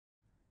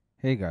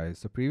Hey guys,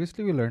 so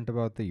previously we learned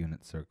about the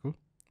unit circle.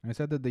 I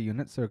said that the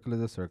unit circle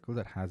is a circle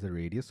that has a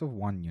radius of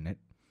 1 unit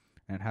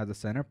and it has a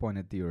center point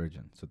at the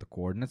origin. So the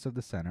coordinates of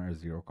the center are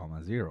 0,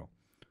 0.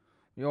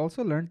 We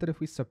also learned that if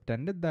we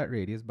subtended that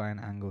radius by an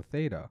angle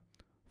theta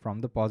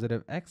from the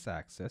positive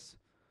x-axis,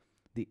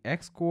 the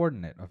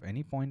x-coordinate of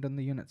any point on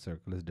the unit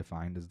circle is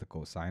defined as the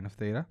cosine of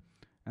theta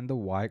and the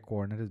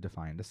y-coordinate is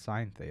defined as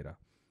sine theta.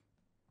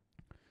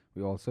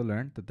 We also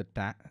learned that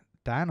the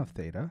tan of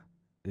theta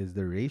is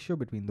the ratio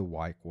between the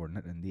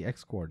y-coordinate and the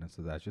x-coordinate.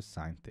 So that's just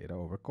sine theta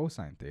over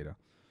cosine theta.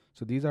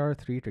 So these are our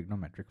three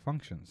trigonometric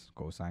functions: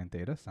 cosine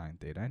theta, sine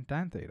theta, and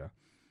tan theta.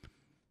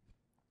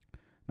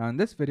 Now in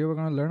this video, we're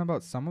going to learn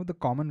about some of the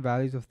common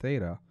values of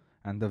theta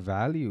and the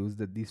values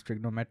that these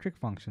trigonometric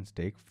functions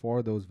take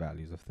for those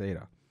values of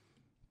theta.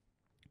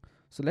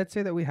 So let's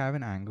say that we have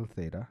an angle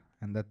theta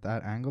and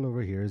that angle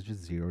over here is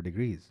just 0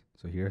 degrees.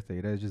 So here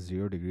theta is just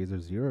 0 degrees or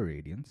 0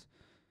 radians,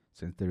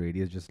 since the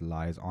radius just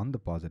lies on the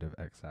positive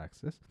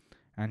x-axis.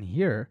 And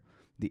here,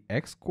 the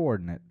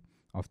x-coordinate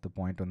of the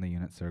point on the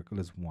unit circle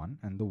is 1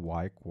 and the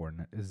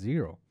y-coordinate is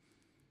 0.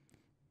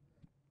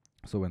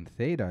 So when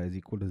theta is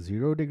equal to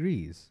 0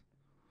 degrees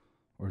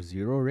or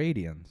 0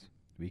 radians,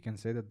 we can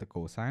say that the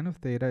cosine of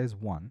theta is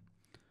 1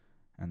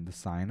 and the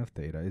sine of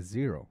theta is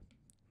 0.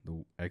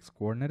 The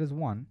x-coordinate is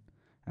 1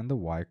 and the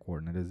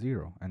y-coordinate is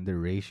 0. And the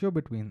ratio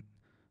between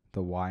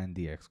the y and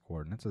the x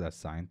coordinate, so that's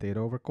sine theta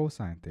over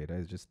cosine theta,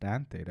 is just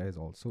tan theta is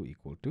also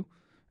equal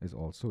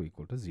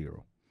to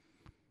 0.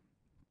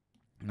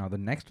 Now the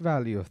next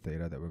value of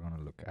theta that we're going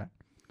to look at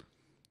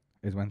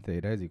is when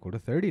theta is equal to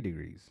 30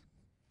 degrees.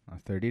 Now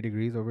 30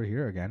 degrees over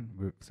here, again,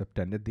 we've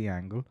subtended the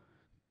angle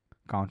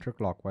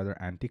counterclockwise or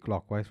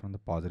anti-clockwise from the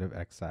positive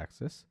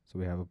x-axis. So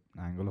we have an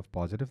angle of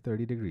positive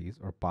 30 degrees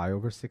or pi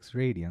over 6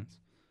 radians,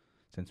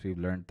 since we've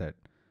learned that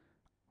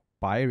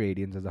pi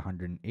radians is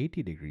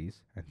 180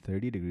 degrees and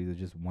 30 degrees is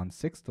just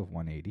 1/6 of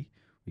 180.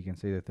 We can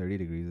say that 30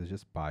 degrees is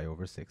just pi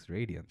over 6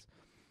 radians.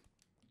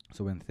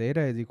 So when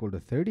theta is equal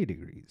to 30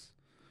 degrees,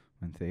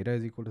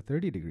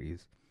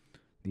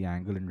 the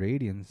angle in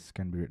radians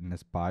can be written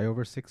as pi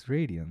over 6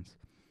 radians.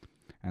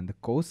 And the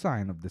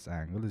cosine of this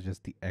angle is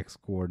just the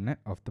x-coordinate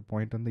of the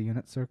point on the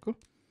unit circle,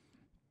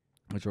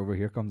 which over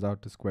here comes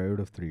out to square root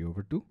of 3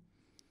 over 2.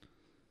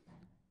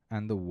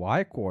 And the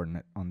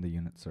y-coordinate on the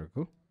unit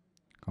circle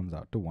comes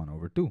out to 1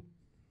 over 2.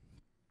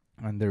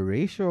 And the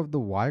ratio of the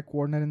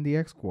y-coordinate and the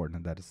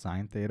x-coordinate, that is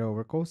sine theta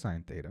over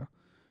cosine theta,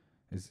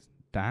 is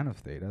tan of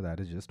theta, that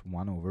is just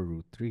 1 over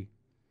root 3.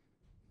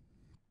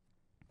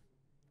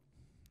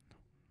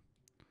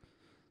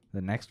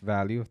 The next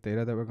value of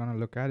theta that we're going to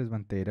look at is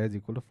when theta is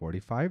equal to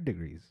 45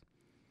 degrees.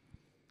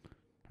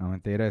 Now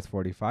when theta is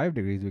 45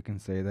 degrees, we can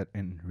say that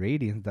in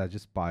radians, that's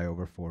just pi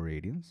over 4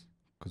 radians,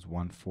 because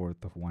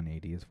 1/4 of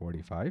 180 is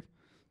 45.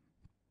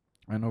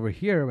 And over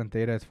here, when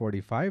theta is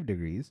 45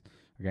 degrees,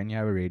 again, you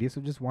have a radius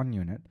of just 1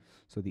 unit.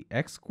 So the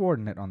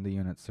x-coordinate on the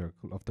unit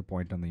circle of the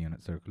point on the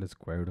unit circle is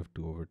square root of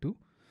 2 over 2.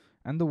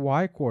 And the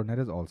y-coordinate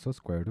is also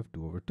square root of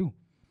 2 over 2.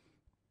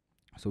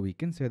 So we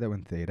can say that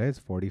when theta is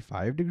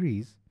 45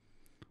 degrees,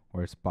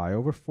 or it's pi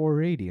over 4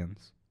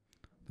 radians,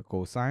 the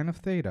cosine of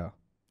theta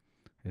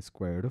is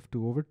square root of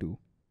 2 over 2.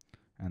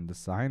 And the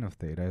sine of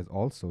theta is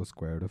also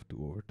square root of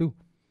 2 over 2.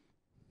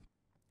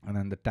 And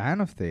then the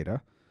tan of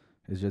theta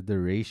is just the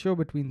ratio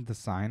between the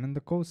sine and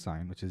the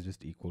cosine, which is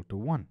just equal to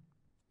 1.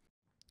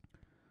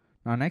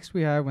 Now next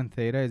we have when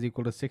theta is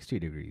equal to 60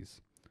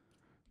 degrees.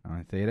 Now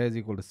when theta is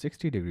equal to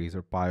 60 degrees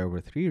or pi over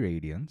 3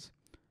 radians,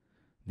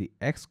 the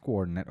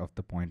x-coordinate of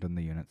the point on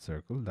the unit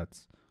circle,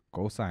 that's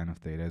cosine of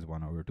theta, is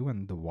 1 over 2,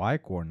 and the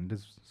y-coordinate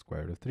is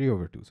square root of 3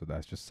 over 2. So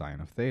that's just sine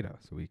of theta.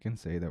 So we can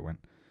say that when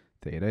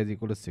theta is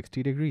equal to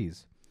 60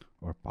 degrees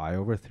or pi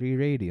over 3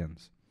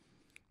 radians,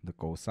 the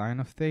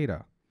cosine of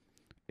theta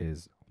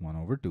is 1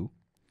 over 2,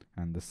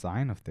 and the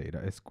sine of theta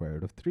is square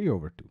root of 3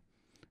 over 2.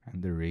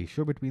 And the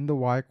ratio between the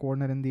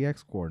y-coordinate and the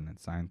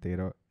x-coordinate, sine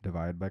theta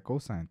divided by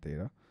cosine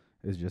theta,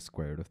 is just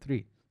square root of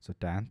 3. So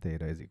tan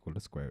theta is equal to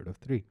square root of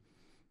 3.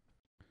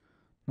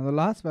 Now the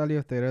last value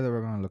of theta that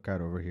we're going to look at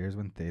over here is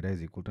when theta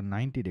is equal to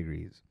 90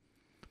 degrees.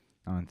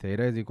 Now when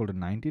theta is equal to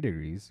 90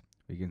 degrees,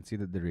 we can see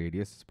that the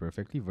radius is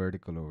perfectly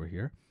vertical over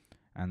here,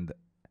 and the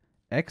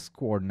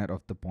x-coordinate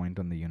of the point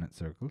on the unit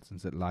circle,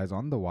 since it lies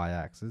on the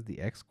y-axis,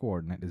 the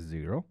x-coordinate is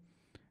 0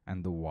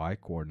 and the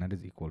y-coordinate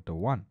is equal to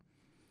 1.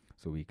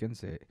 So we can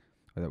say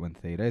that when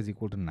theta is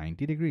equal to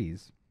 90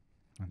 degrees,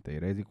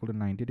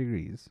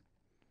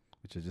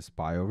 which is just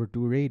pi over 2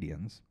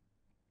 radians,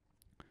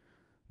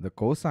 the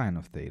cosine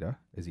of theta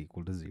is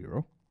equal to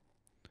 0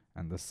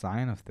 and the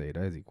sine of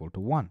theta is equal to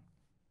 1.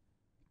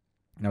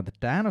 Now the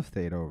tan of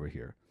theta over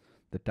here,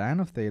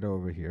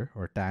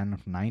 or tan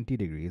of 90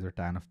 degrees or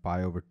tan of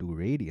pi over 2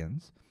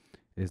 radians,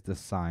 is the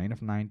sine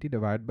of 90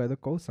 divided by the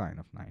cosine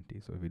of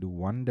 90. So if we do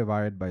 1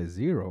 divided by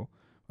 0,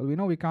 well, we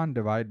know we can't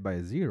divide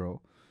by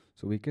 0.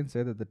 So we can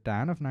say that the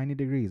tan of 90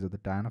 degrees or the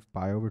tan of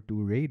pi over 2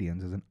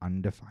 radians is an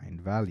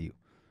undefined value,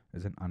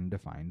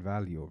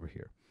 over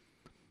here.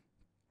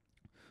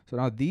 So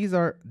now these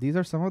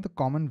are some of the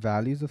common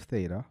values of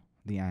theta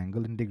the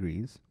angle in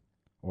degrees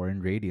or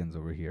in radians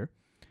over here,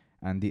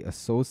 and the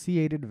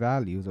associated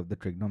values of the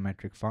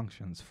trigonometric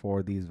functions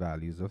for these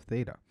values of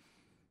theta.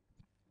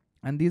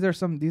 And these are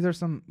some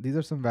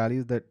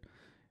values that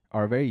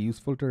are very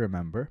useful to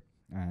remember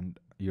and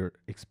you're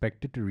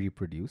expected to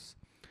reproduce.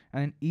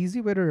 And an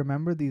easy way to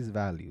remember these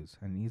values,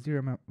 is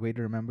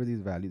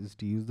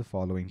to use the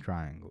following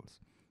triangles.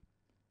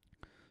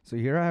 So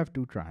here I have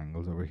two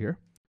triangles over here.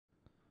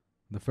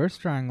 The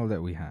first triangle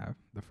that we have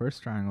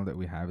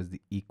is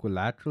the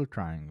equilateral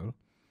triangle,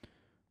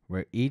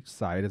 where each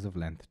side is of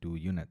length 2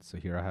 units. So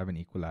here I have an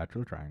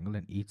equilateral triangle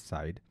and each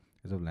side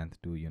is of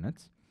length 2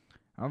 units.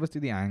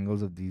 Obviously the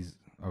angles of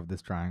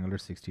this triangle are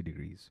 60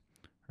 degrees,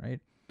 right?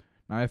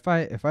 Now if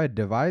I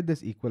divide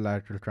this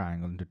equilateral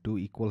triangle into two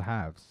equal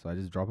halves, so I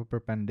just drop a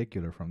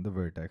perpendicular from the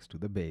vertex to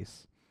the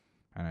base,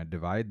 and I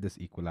divide this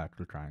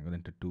equilateral triangle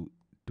into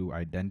two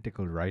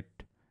identical right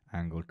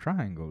angle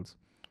triangles,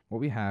 what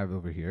we have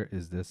over here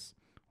is this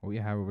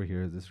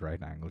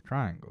right angle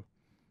triangle.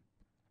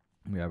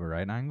 We have a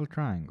right angle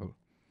triangle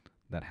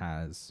that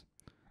has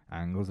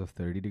angles of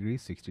 30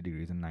 degrees, 60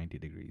 degrees, and 90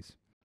 degrees.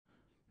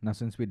 Now,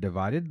 since we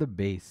divided the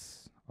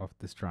base of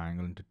this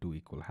triangle into two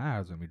equal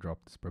halves when we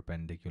drop this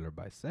perpendicular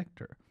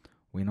bisector,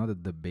 we know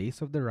that the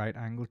base of the right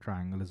angle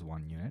triangle is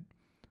 1 unit.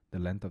 The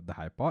length of the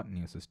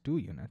hypotenuse is 2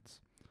 units.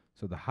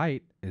 So the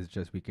height is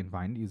just, we can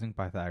find using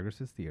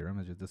Pythagoras' theorem,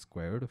 is just the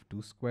square root of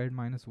 2 squared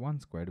minus 1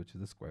 squared, which is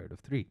the square root of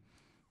 3.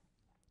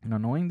 Now,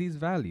 knowing these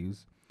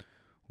values,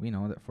 we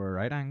know that for a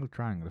right angle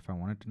triangle, if I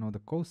wanted to know the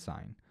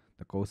cosine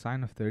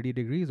of 30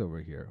 degrees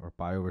over here, or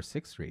pi over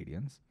 6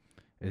 radians,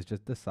 is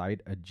just the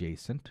side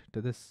adjacent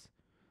to this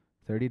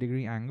 30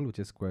 degree angle, which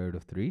is square root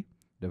of 3,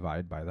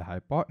 divided by the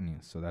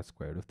hypotenuse. So that's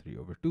square root of 3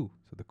 over 2.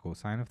 So the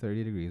cosine of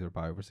 30 degrees, or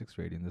pi over 6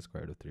 radians, is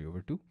square root of 3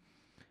 over 2.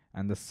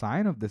 And the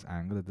sine of this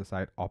angle is the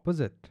side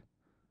opposite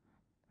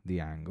the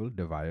angle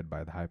divided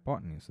by the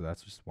hypotenuse. So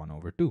that's just 1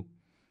 over 2.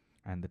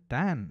 And the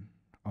tan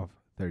of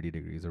 30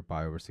 degrees, or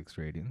pi over 6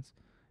 radians,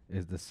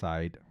 is the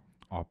side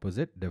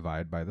opposite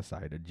divided by the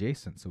side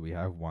adjacent. So we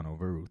have 1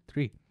 over root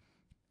 3.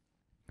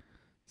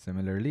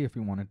 Similarly, if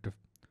we wanted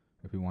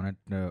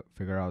to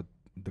figure out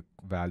the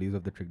values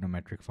of the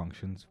trigonometric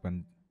functions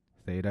when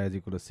theta is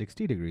equal to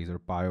 60 degrees, or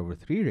pi over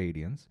 3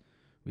 radians,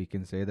 we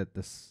can say that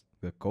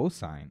the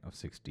cosine of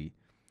 60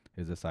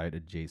 is the side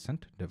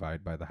adjacent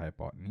divided by the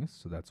hypotenuse.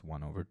 So that's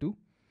 1 over 2.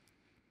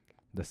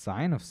 The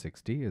sine of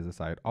 60 is the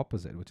side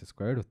opposite, which is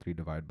square root of 3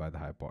 divided by the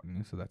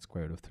hypotenuse. So that's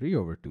square root of 3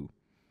 over 2.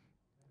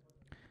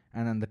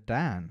 And then the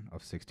tan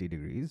of 60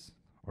 degrees,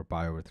 or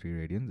pi over 3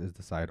 radians, is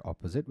the side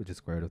opposite, which is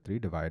square root of 3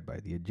 divided by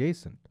the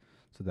adjacent.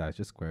 So that's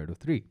just square root of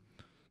 3.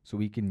 So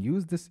we can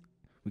use this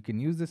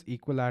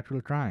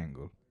equilateral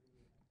triangle.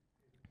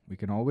 We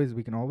can always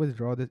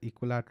draw this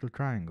equilateral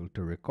triangle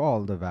to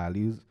recall the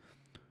values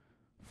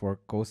for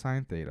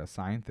cosine theta,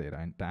 sine theta,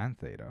 and tan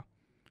theta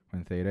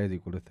when theta is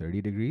equal to 30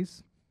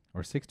 degrees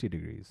or 60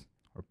 degrees,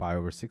 or pi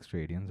over 6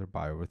 radians or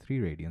pi over 3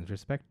 radians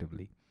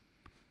respectively.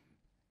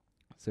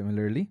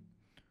 Similarly,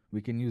 we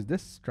can use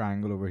this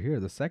triangle over here,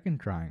 the second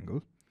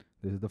triangle.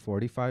 This is the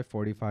 45,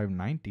 45,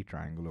 90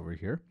 triangle over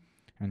here.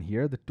 And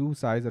here the two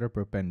sides that are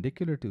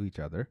perpendicular to each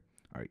other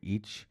are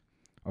each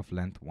of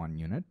length 1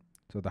 unit.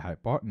 So the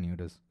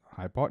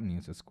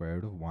hypotenuse is square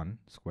root of 1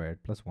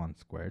 squared plus 1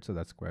 squared. So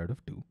that's square root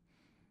of 2.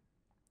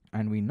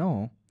 And we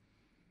know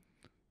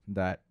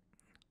that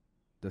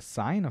the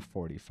sine of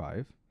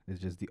 45 is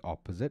just the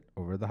opposite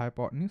over the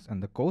hypotenuse,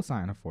 and the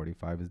cosine of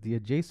 45 is the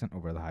adjacent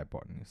over the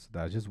hypotenuse. So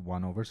that's just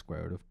 1 over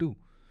square root of 2,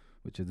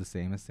 which is the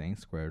same as saying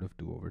square root of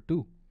 2 over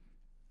 2.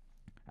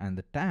 And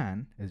the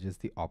tan is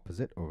just the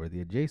opposite over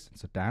the adjacent.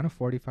 So tan of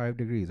 45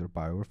 degrees, or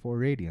pi over 4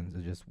 radians,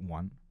 is just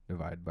 1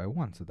 divided by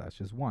 1. So that's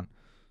just 1.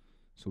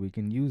 So we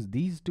can use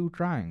these two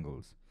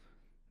triangles,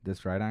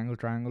 this right angle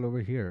triangle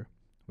over here,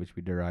 which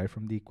we derive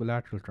from the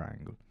equilateral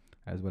triangle,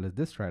 as well as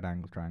this right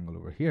angle triangle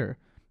over here,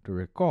 to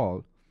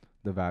recall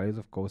the values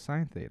of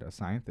cosine theta,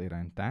 sine theta,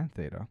 and tan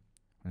theta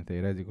when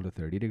theta is equal to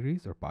 30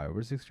 degrees, or pi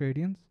over 6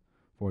 radians,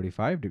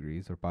 45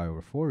 degrees, or pi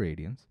over 4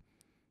 radians,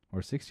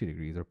 or 60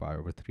 degrees, or pi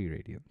over 3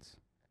 radians.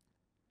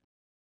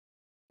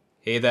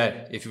 Hey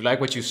there, if you like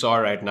what you saw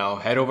right now,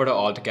 head over to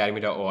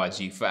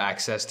altacademy.org for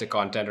access to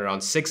content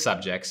around 6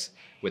 subjects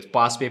with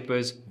past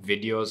papers,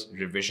 videos,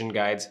 revision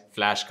guides,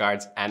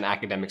 flashcards, and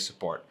academic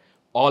support.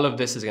 All of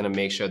this is going to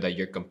make sure that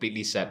you're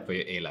completely set for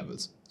your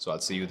A-levels. So I'll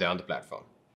see you there on the platform.